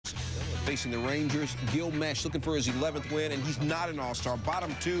Facing the Rangers, Gil Mesh looking for his 11th win, and he's not an all-star.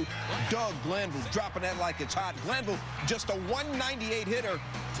 Bottom two, Doug Glanville dropping that like it's hot. Glanville, just a 198 hitter,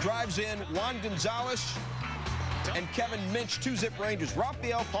 drives in Juan Gonzalez and Kevin Minch, 2-zip Rangers.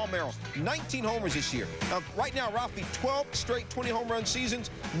 Rafael Palmeiro, 19 homers this year. Now, right now, Rafi, 12 straight 20-home run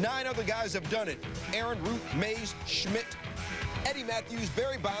seasons. 9 other guys have done it. Aaron Root, Mays, Schmidt, Eddie Matthews,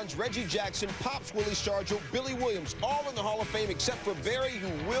 Barry Bonds, Reggie Jackson, Pops Willie Stargell, Billy Williams, all in the Hall of Fame except for Barry,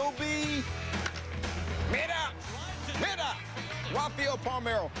 who will be... Mira! Rafael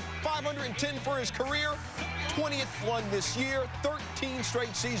Palmeiro, 510 for his career, 20th one this year, 13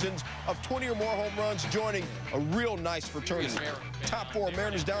 straight seasons of 20 or more home runs, joining a real nice fraternity. Top 4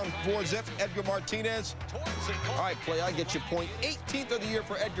 Mariners down 4-zip, Edgar Martinez. All right, play, I get your point. 18th of the year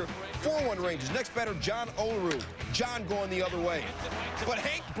for Edgar, 4-1 Rangers. Next batter, John Olerud. John going the other way. But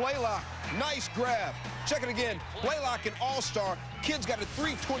Hank Blaylock, nice grab. Check it again. Blaylock, an all-star. Kid's got a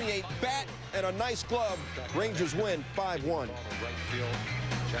 .328 bat and a nice glove. Rangers win 5-1.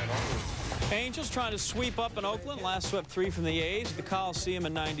 Angels trying to sweep up in Oakland. Last swept 3 from the A's at the Coliseum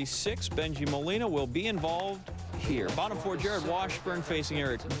in '96. Benji Molina will be involved here. Bottom 4, Jared Washburn facing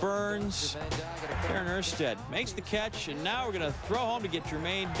Eric Burns. Aaron Erstead makes the catch, and now we're going to throw home to get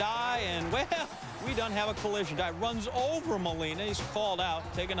Jermaine Dye, and, well, we done have a collision. Dye runs over Molina. He's called out.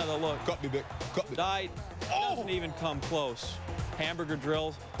 Take another look. Cut me, Vic. Cut me. Dye doesn't even come close. Hamburger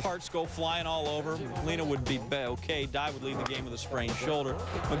drills, parts go flying all over. Molina would be okay. Dye would leave the game with a sprained shoulder.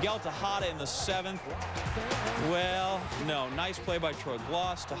 Miguel Tejada in the 7th. Well, no. Nice play by Troy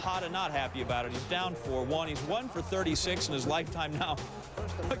Gloss. Tejada not happy about it. He's down 4-1. He's 1 for 36 in his lifetime now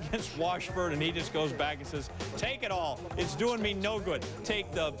against Washburn, and he just goes back and says, take it all. It's doing me no good.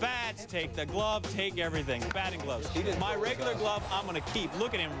 Take the bats, take the glove, take everything. Batting gloves. My regular glove, I'm going to keep.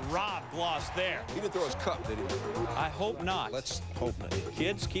 Look at him rob Gloss there. He didn't throw his cup, did he? I hope not. Let's hope not.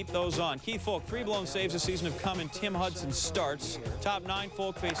 Kids, keep those on. Keith Folk, 3 blown saves this season have come in Tim Hudson starts. Top 9,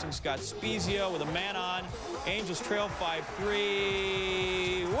 Folk facing Scott Spezia with a man on. Angels trail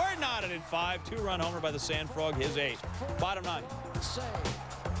 5-3. We're knotted at 5. 2-run homer by the Sand Frog, his 8. Bottom 9.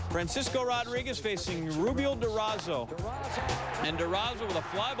 Francisco Rodriguez facing Rubio Durazo. And Durazo with a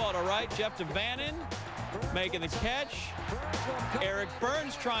fly ball to right. Jeff DeVannen making the catch. Eric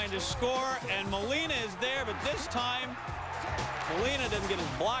Burns trying to score, and Molina is there, but this time Molina doesn't get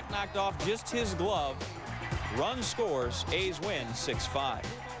his block knocked off, just his glove. Run scores. A's win 6-5.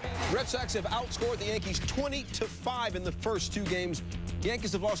 Red Sox have outscored the Yankees 20-5 in the first 2 games.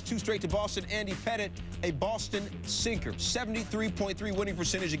 Yankees have lost 2 straight to Boston. Andy Pettitte, a Boston sinker, 73.3 winning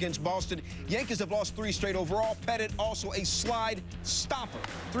percentage against Boston. Yankees have lost 3 straight overall. Pettitte also a slide stopper,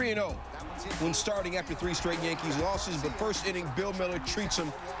 3-0 when starting after 3 straight Yankees losses. But first inning, Bill Miller treats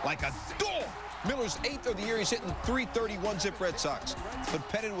him like a dog. Miller's 8th of the year. He's hitting .331 zip Red Sox. But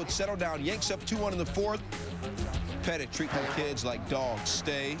Pettitte would settle down. Yanks up 2-1 in the 4th. Pettitte treating the kids like dogs.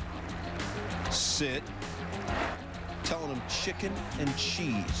 Stay, sit, telling them chicken and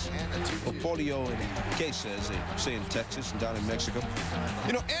cheese. Pollo and queso, as they say in Texas and down in Mexico.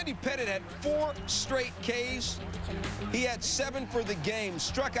 You know, Andy Pettitte had 4 straight Ks. He had 7 for the game.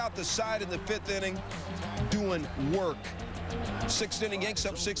 Struck out the side in the 5th inning, doing work. 6th inning, Yanks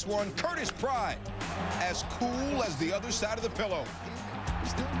up 6-1. Curtis Pride, as cool as the other side of the pillow.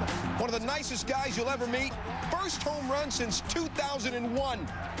 One of the nicest guys you'll ever meet. First home run since 2001.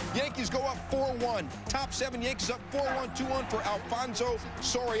 Yankees go up 4-1. Top 7, Yankees up 4-1, 2-1 for Alfonso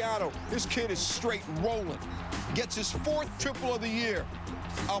Soriano. This kid is straight rolling. Gets his 4th triple of the year.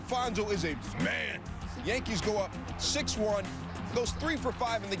 Alfonso is a man. Yankees go up 6-1. Goes 3 for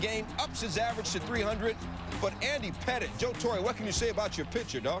 5 in the game. Ups his average to 300. But Andy Pettitte, Joe Torre, what can you say about your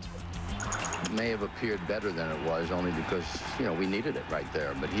pitcher, dog? May have appeared better than it was, only because, you know, we needed it right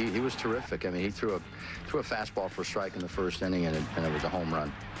there. But he was terrific. I mean, he threw a fastball for a strike in the 1st inning, and it was a home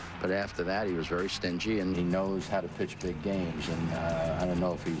run. But after that, he was very stingy, and he knows how to pitch big games. And I don't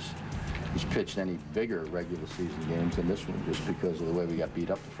know if he's pitched any bigger regular season games than this one, just because of the way we got beat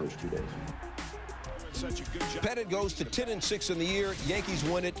up the first 2 days. Pettitte goes to 10-6 in the year. Yankees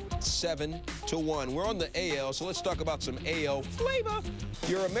win it 7-1. We're on the AL, so let's talk about some AL flavor.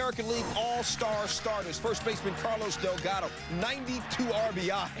 Your American League All-Star starters. First baseman Carlos Delgado, 92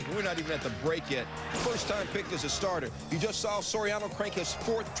 RBI. We're not even at the break yet. First time picked as a starter. You just saw Soriano crank his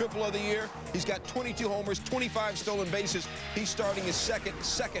 4th triple of the year. He's got 22 homers, 25 stolen bases. He's starting his second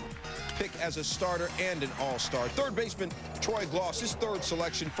pick as a starter and an all-star. Third baseman Troy Gloss, his 3rd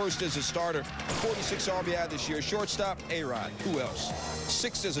selection, first as a starter, 46 RBI this year. Shortstop, A-Rod. Who else?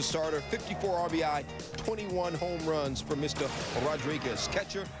 6th as a starter, 54 RBI, 21 home runs for Mr. Rodriguez.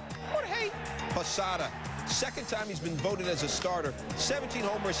 Catcher, Jorge Posada, Second time he's been voted as a starter. 17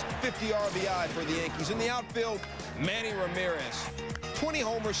 homers, 50 RBI for the Yankees. In the outfield, Manny Ramirez. 20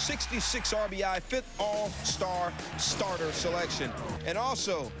 homers, 66 RBI, 5th All-Star starter selection. And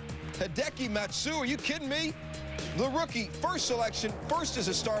also, Hideki Matsui, are you kidding me? The rookie, first selection, first as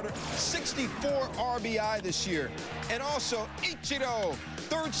a starter, 64 RBI this year. And also, Ichiro,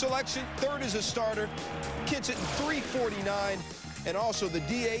 third selection, third as a starter. Kid's hitting .349. And also the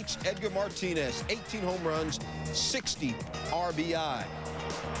DH, Edgar Martinez, 18 home runs, 60 RBI.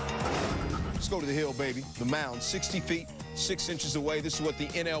 Let's go to the hill, baby. The mound, 60 feet, 6 inches away. This is what the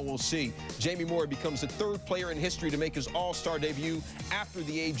NL will see. Jamie Moore becomes the 3rd player in history to make his All-Star debut after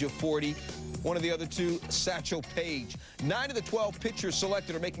the age of 40. One of the other two, Satchel Paige. 9 of the 12 pitchers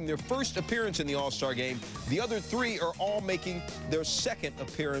selected are making their first appearance in the All-Star game. The other 3 are all making their second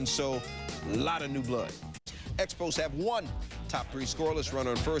appearance, so a lot of new blood. Expos have one top 3 scoreless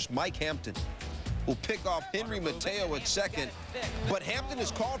runner on first. Mike Hampton will pick off Henry Mateo at second, but Hampton is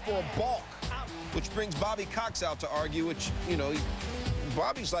called for a balk, which brings Bobby Cox out to argue, which, you know,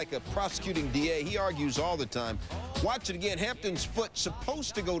 Bobby's like a prosecuting DA. He argues all the time. Watch it again. Hampton's foot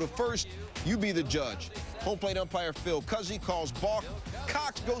supposed to go to first. You be the judge. Home plate umpire Phil Cuzzy calls balk.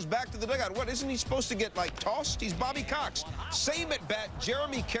 Cox goes back to the dugout. What, isn't he supposed to get, like, tossed? He's Bobby Cox. Same at bat.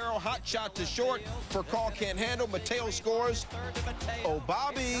 Jeremy Carroll, hot shot to short for call, can't handle. Mateo scores. Oh,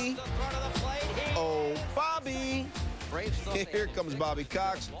 Bobby. Oh, Bobby. Here comes Bobby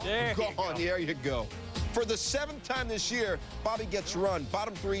Cox. Gone. There you go. For the 7th time this year, Bobby gets run.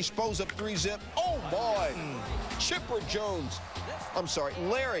 Bottom 3, Spo's up 3-zip. Oh, boy. Chipper Jones. I'm sorry,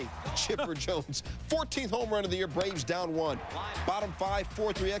 Larry Chipper Jones. 14th home run of the year, Braves down 1. Bottom 5,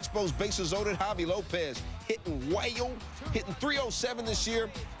 4-3 Expos, bases loaded. Javi Lopez hitting whale, hitting .307 this year.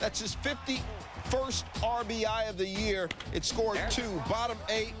 That's his 51st RBI of the year. It scored 2. Bottom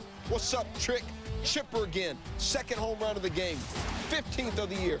 8, what's up, Trick? Chipper again, 2nd home run of the game, 15th of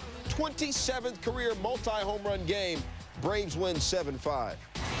the year, 27th career multi-home run game. Braves win 7-5.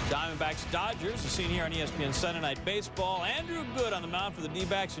 Diamondbacks Dodgers, the scene here on ESPN Sunday Night Baseball. Andrew Good on the mound for the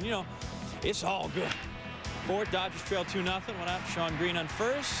D-backs, and you know, it's all good. 4th, Dodgers trail 2-0. Went out Sean Green on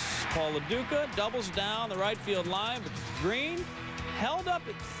first. Paul LaDuca doubles down the right field line, but Green held up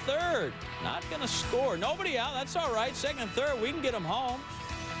at 3rd. Not going to score. Nobody out. That's all right. 2nd and 3rd, we can get him home.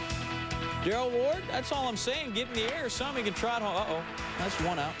 Darrell Ward, that's all I'm saying. Get in the air. Somebody can trot home. Uh-oh. That's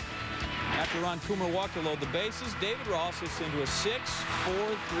 1 out. After Ron Coomer walked to load the bases, David Ross hits into a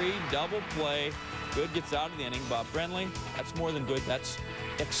 6-4-3 double play. Good gets out of the inning. Bob Brenly, that's more than good. That's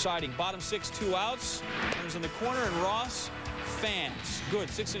exciting. Bottom 6, 2 outs. Runners in the corner, and Ross fans. Good.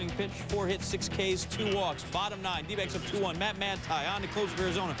 6-inning pitch, 4 hits, 6 Ks, 2 walks. Bottom 9, D-backs up 2-1. Matt Manti on to close for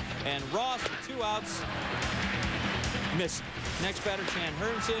Arizona. And Ross with 2 outs. Missing. Next batter, Chan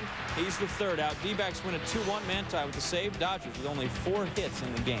Herndson. He's the 3rd out. D-backs win at 2-1. Manti with the save. Dodgers with only 4 hits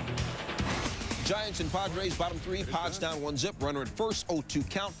in the game. Giants and Padres, bottom 3. Pods down 1-zip. Runner at first, 0-2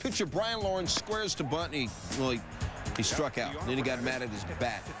 count. Pitcher Brian Lawrence squares to bunt. He struck out. Then he got mad at his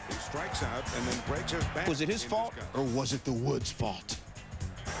bat. He strikes out and then breaks his back. Was it his fault, or was it the Woods' fault?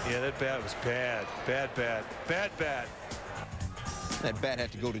 Yeah, that bat was bad. Bad bat. Bad bat. That bat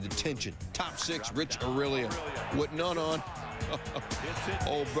had to go to detention. Top 6, Rich Aurelia with none on.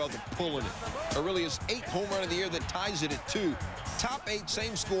 Old brother pulling it. Aurelia's 8th home run of the year that ties it at 2. Top 8,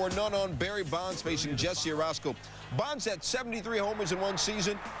 same score, none on. Barry Bonds facing Jesse Orosco. Bonds had 73 homers in 1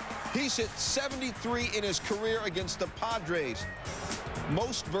 season. He's hit 73 in his career against the Padres.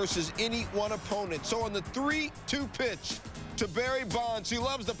 Most versus any one opponent. So on the 3-2 pitch to Barry Bonds, he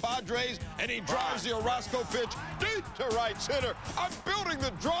loves the Padres, and he drives the Orosco pitch deep to right center. I'm building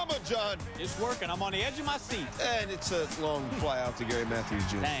the drama, John. It's working. I'm on the edge of my seat. And it's a long fly out to Gary Matthews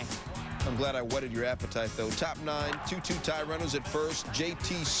Jr. Thanks. I'm glad I whetted your appetite, though. Top 9, 2-2 tie runners at first.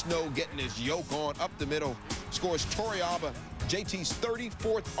 JT Snow getting his yoke on up the middle. Scores Torrealba. JT's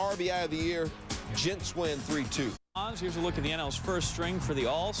 34th RBI of the year. Gents win 3-2. Here's a look at the NL's first string for the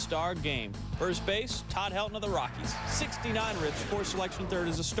All-Star game. First base, Todd Helton of the Rockies. 69 rips, 4 selection, 3rd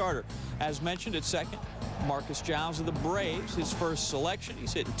as a starter. As mentioned at 2nd, Marcus Giles of the Braves. His first selection,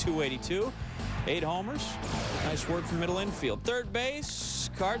 he's hitting .282. 8 homers. Nice work from middle infield. 3rd base,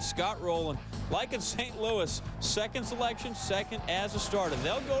 Scott Rowland. Like in St. Louis, 2nd selection, 2nd as a starter.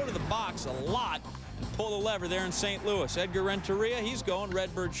 They'll go to the box a lot and pull the lever there in St. Louis. Edgar Renteria, he's going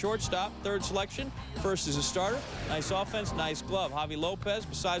Redbird shortstop. 3rd selection, 1st as a starter. Nice offense, nice glove. Javi Lopez,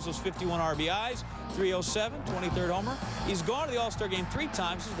 besides those 51 RBIs, 307, 23rd homer. He's gone to the All-Star game 3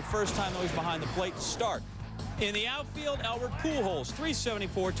 times. This is the first time, though, he's behind the plate to start. In the outfield, Albert Pujols,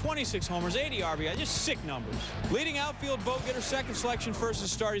 374, 26 homers, 80 RBI, just sick numbers. Leading outfield, Bo Getter, second selection, first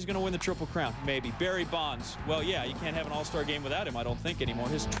as start, he's going to win the Triple Crown. Maybe. Barry Bonds, well, yeah, you can't have an all-star game without him, I don't think, anymore.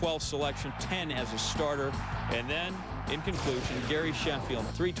 His 12th selection, 10 as a starter. And then, in conclusion, Gary Sheffield,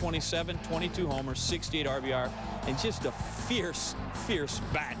 327, 22 homers, 68 RBI, and just a fierce, fierce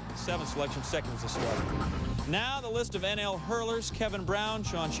bat. 7th selection, second as a starter. Now the list of NL hurlers: Kevin Brown,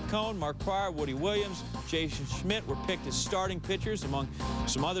 Sean Chacon, Mark Pryor, Woody Williams, Jason Schmidt were picked as starting pitchers, among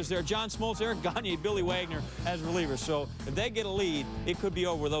some others there. John Smoltz, Eric Gagne, Billy Wagner as relievers. So if they get a lead, it could be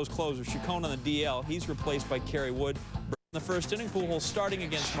over with those closers. Chacon on the DL, he's replaced by Kerry Wood. In the first inning, Pujols starting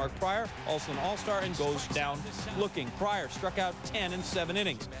against Mark Pryor, also an all-star, and goes down looking. Pryor struck out 10 in 7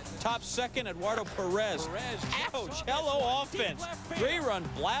 innings. Top second, Eduardo Perez. Ouch, hello offense. 3-run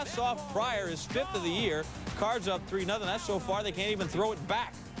blast off Pryor, his 5th of the year. Cards up 3-0. That's so far they can't even throw it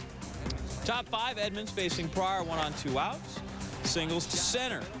back. Top 5, Edmonds facing Pryor, 1 on 2 outs. Singles to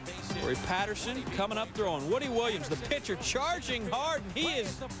center. Corey Patterson coming up throwing. Woody Williams, the pitcher, charging hard, and he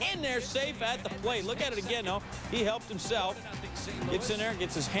is in there safe at the plate. Look at it again, though. He helped himself. Gets in there,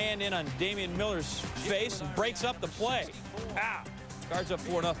 gets his hand in on Damian Miller's face, and breaks up the play. Ah! Cards up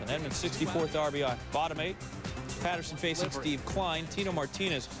 4-0. Edmonds' 64th RBI. Bottom 8. Patterson facing Steve Klein. Tino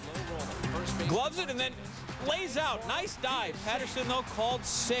Martinez gloves it and then lays out. Nice dive. Patterson, though, called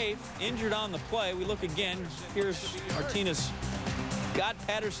safe. Injured on the play. We look again. Here's Martinez. Got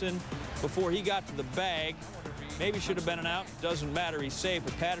Patterson before he got to the bag. Maybe should have been an out. Doesn't matter. He's safe.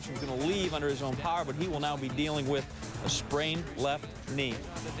 But Patterson's going to leave under his own power, but he will now be dealing with a sprained left knee.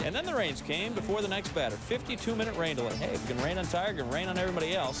 And then the rains came before the next batter. 52-minute rain delay. Hey, if it can rain on Tiger, it can rain on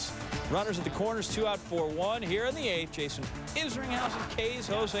everybody else. Runners at the corners, 2 out, 4-1. Here in the 8th, Jason Isringhausen K's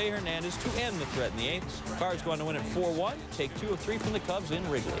Jose Hernandez to end the threat in the 8th. Cards going to win at 4-1. Take 2 of 3 from the Cubs in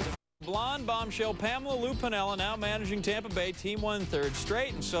Wrigley. Blonde bombshell Pamela Lou Piniella now managing Tampa Bay. Team won 3rd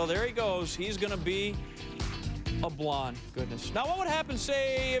straight, and so there he goes. He's going to be a blonde. Goodness. Now, what would happen,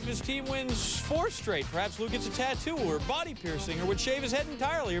 say, if his team wins 4th straight? Perhaps Lou gets a tattoo or body piercing, or would shave his head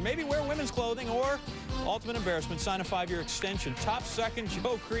entirely, or maybe wear women's clothing, or ultimate embarrassment, sign a 5-year extension. Top second,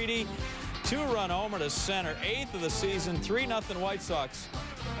 Joe Creedy, 2-run homer to center, 8th of the season, 3-0 White Sox.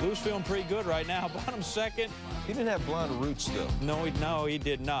 Lou's feeling pretty good right now. Bottom second. He didn't have blonde roots, though. No, he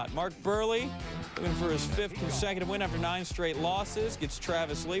did not. Mark Burley looking for his 5th consecutive win after 9 straight losses. Gets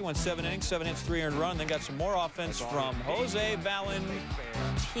Travis Lee, went 7 innings, 7 hits, 3 earned run. Then got some more offense from Jose Valentin.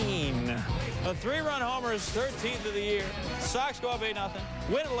 A 3-run homer, his 13th of the year. Sox go up 8-0.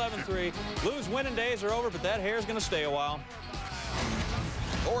 Win 11-3. Lou's winning days are over, but that hair's going to stay a while.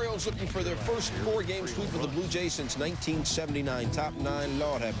 Orioles looking for their first 4-game sweep of the Blue Jays since 1979. Top 9,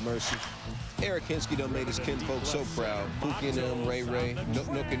 Lord have mercy. Eric Hinsky done made his kinfolk so proud. Pookie and them, Ray Ray,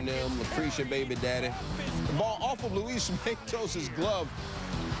 Nook Nook and them, Lucretia baby daddy. The ball off of Luis Matos' glove.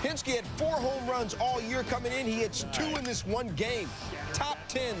 Hinsky had 4 home runs all year coming in. He hits 2 in this one game. Top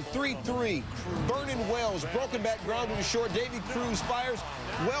 10, 3-3. Vernon Wells, broken back ground to short. Davy Cruz fires.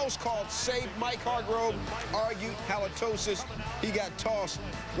 Wells called safe. Mike Hargrove argued halitosis. He got tossed.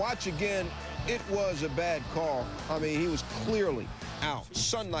 Watch again. It was a bad call. I mean, he was clearly out.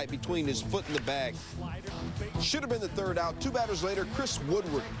 Sunlight between his foot and the bag. Should have been the 3rd out. 2 batters later, Chris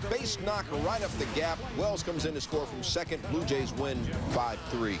Woodward, base knocker right up the gap. Wells comes in to score from second. Blue Jays win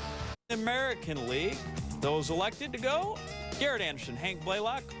 5-3. American League, those elected to go: Garrett Anderson, Hank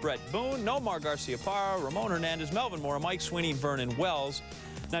Blaylock, Brett Boone, Nomar Garcia-Parra, Ramon Hernandez, Melvin Moore, Mike Sweeney, Vernon Wells.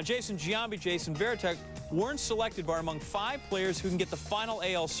 Now, Jason Giambi, Jason Varitek weren't selected, but are among 5 players who can get the final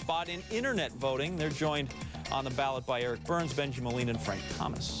AL spot in internet voting. They're joined on the ballot by Eric Burns, Benji Molina, and Frank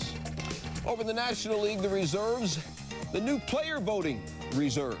Thomas. Over the National League, the reserves, the new player voting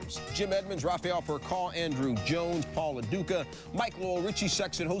reserves. Jim Edmonds, Rafael Furcal, Andrew Jones, Paul LaDuca, Mike Lowell, Richie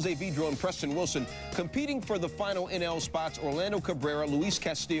Sexton, Jose Vidro, and Preston Wilson. Competing for the final NL spots, Orlando Cabrera, Luis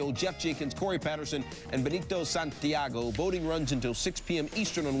Castillo, Jeff Jenkins, Corey Patterson, and Benito Santiago. Voting runs until 6 p.m.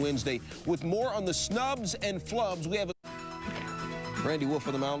 Eastern on Wednesday. With more on the snubs and flubs, we have Randy Wolf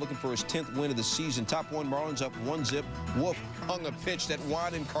on the mound looking for his 10th win of the season. Top 1, Marlins up 1-0. Wolf hung a pitch that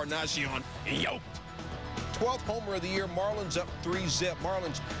Juan Encarnacion yoked. 12th homer of the year, Marlins up 3-0.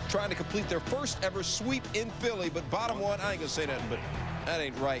 Marlins trying to complete their first ever sweep in Philly, but bottom 1, I ain't gonna say nothing, but that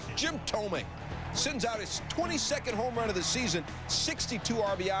ain't right. Jim Thome sends out his 22nd home run of the season, 62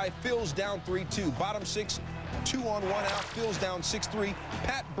 RBI, Phil's down 3-2. Bottom 6, 2 on 1 out, Phil's down 6-3.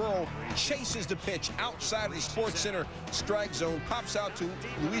 Pat Burrell chases the pitch outside of the Sports Center strike zone, pops out to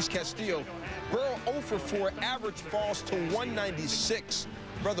Luis Castillo. Burrell 0 for 4, average falls to 196.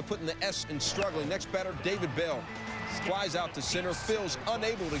 Brother putting the S in struggling. Next batter, David Bell. Flies out to center. Phil's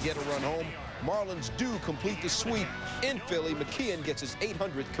unable to get a run home. Marlins do complete the sweep in Philly. McKeon gets his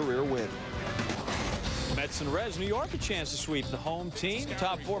 800th career win. Mets and Reds, New York, a chance to sweep the home team.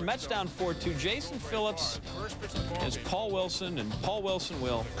 Top four, Mets down 4-2. Jason Phillips is Paul Wilson, and Paul Wilson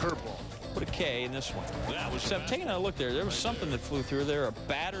will put a K in this one. Except taking a look there was something that flew through there, a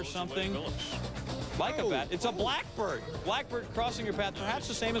bat or something. Like a bat. It's a blackbird. Blackbird crossing your path, perhaps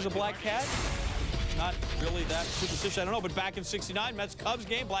the same as a black cat. Not really that superstitious, I don't know, but back in '69, Mets-Cubs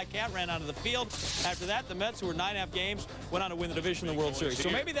game, Black Cat ran onto the field. After that, the Mets, who were 9.5 games, went on to win the division of the World Series. So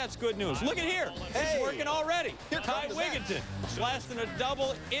maybe that's good news. Look at here. It's working already. Ty Wigginton blasting a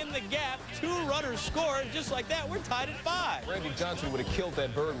double in the gap. 2 runners scored. Just like that, we're tied at 5. Randy Johnson would have killed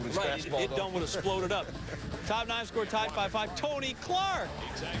that bird with his fastball. It would have exploded up. Top 9 score tied 5-5. Tony Clark.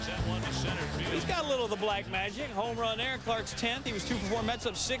 He's got a little of the black magic. Home run there. Clark's 10th. He was 2 for 4. Mets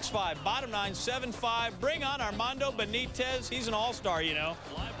up 6-5. Bottom 9, 7-5. Bring on Armando Benitez. He's an all-star, you know.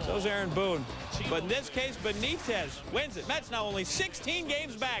 So's Aaron Boone. But in this case, Benitez wins it. Mets now only 16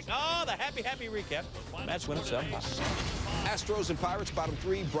 games back. Oh, the happy recap. Mets win it 7-5. Astros and Pirates, bottom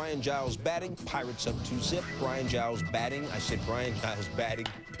 3. Brian Giles batting. Pirates up 2-zip. Brian Giles batting. I said Brian Giles batting.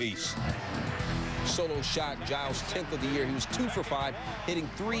 Peace. Solo shot, Giles 10th of the year. He was 2 for 5, hitting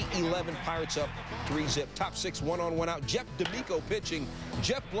 .311. Pirates up 3-zip. Top 6, 1-on, 1 out. Jeff D'Amico pitching.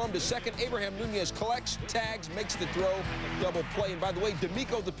 Jeff Blum to second. Abraham Nunez collects, tags, makes the throw. Double play. And by the way,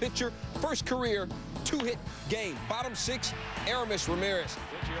 D'Amico, the pitcher, first career 2-hit game. Bottom 6, Aramis Ramirez.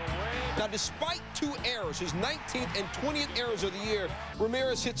 Now, despite 2 errors, his 19th and 20th errors of the year,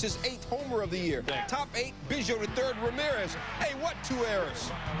 Ramirez hits his 8th homer of the year. Top 8, Biggio to third, Ramirez. Hey, what 2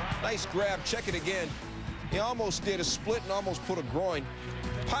 errors? Nice grab. Check it again. He almost did a split and almost put a groin.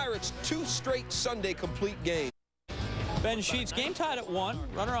 Pirates 2 straight Sunday complete games. Ben Sheets, game tied at 1,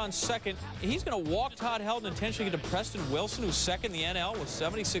 runner on second. He's going to walk Todd Helton, intentionally get to Preston Wilson, who's second in the NL with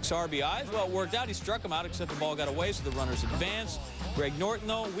 76 RBIs. Well, it worked out. He struck him out, except the ball got away, so the runners advanced. Greg Norton,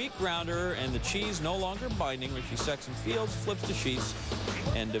 though, weak grounder, and the cheese no longer binding. Richie Sexton Fields flips to Sheets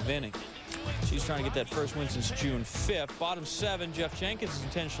and to Vinning. She's trying to get that first win since June 5th. Bottom 7, Jeff Jenkins is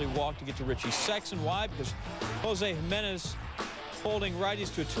intentionally walked to get to Richie Sexton. Why? Because Jose Jimenez holding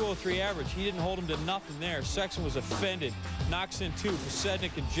righties to a 203 average. He didn't hold him to nothing there. Sexton was offended. Knocks in 2 for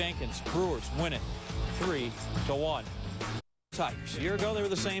Sednick and Jenkins. Brewers win it 3-1. Tigers. A year ago, they were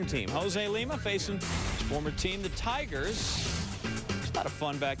the same team. Jose Lima facing his former team, the Tigers. It's a lot of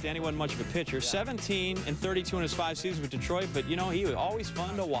fun back then. He wasn't much of a pitcher. 17 and 32 in his 5 seasons with Detroit, but, you know, he was always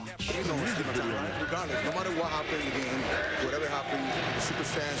fun to watch. Regardless, no matter what happened in the game, whatever happened, the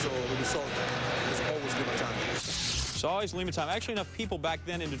circumstance or the result, there's always Lima time. It's always Lima time. Actually, enough people back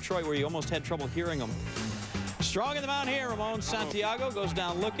then in Detroit where you almost had trouble hearing them. Strong in the mound here, Ramon Santiago goes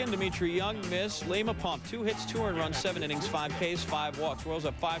down looking. Dimitri Young missed. Lima pumped. 2 hits, 2 earned runs, 7 innings, 5 Ks, 5 walks. Rolls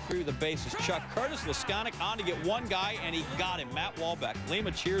up 5-3 with the bases. Chuck Curtis, Lasconic on to get 1 guy, and he got him. Matt Walbeck.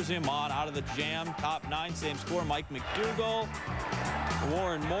 Lima cheers him on out of the jam. Top 9, same score. Mike McDougall.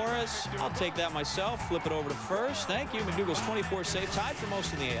 Warren Morris. I'll take that myself. Flip it over to first. Thank you. McDougall's 24 save. Tied for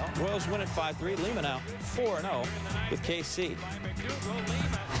most in the AL. Royals win at 5-3. Lima now 4-0 with KC.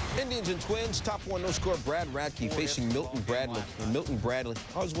 Indians and Twins, top 1, no score. Brad Radke facing Milton Bradley. And Milton Bradley,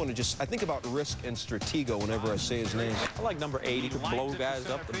 I always want to I think about Risk and Stratego whenever I say his name. I like number 8. He could blow guys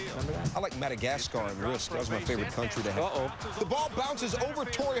up. Remember that? I like Madagascar and Risk. That was my favorite country to have. Uh-oh. The ball bounces over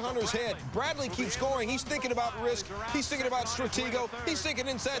Torrey Hunter's head. Bradley keeps going. He's thinking about Risk. He's thinking about Stratego. He's thinking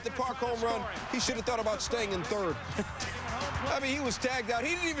inside the park home run. He should have thought about staying in third. I mean, he was tagged out.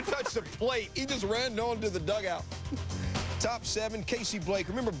 He didn't even touch the plate. He just ran on to the dugout. Top 7, Casey Blake.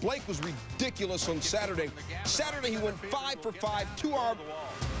 Remember, Blake was ridiculous on Saturday. Saturday, he went 5 for 5,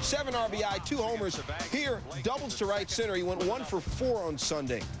 7 RBI, 2 homers. Here, doubles to right center. He went 1 for 4 on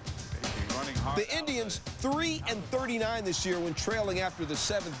Sunday. The Indians, 3 and 39 this year when trailing after the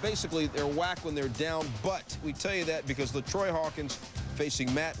 7th. Basically, they're whack when they're down, but we tell you that because LaTroy Hawkins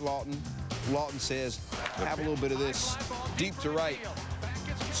facing Matt Lawton. Lawton says, have a little bit of this. Deep to right.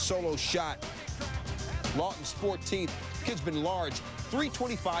 Solo shot. Lawton's 14th. Kid's been large.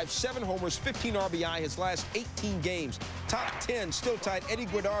 325, 7 homers, 15 RBI his last 18 games. Top 10, still tied. Eddie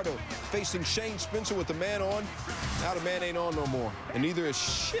Guardado facing Shane Spencer with the man on. Now the man ain't on no more. And neither is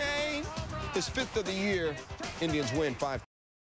Shane. His 5th of the year. Indians win 5-3.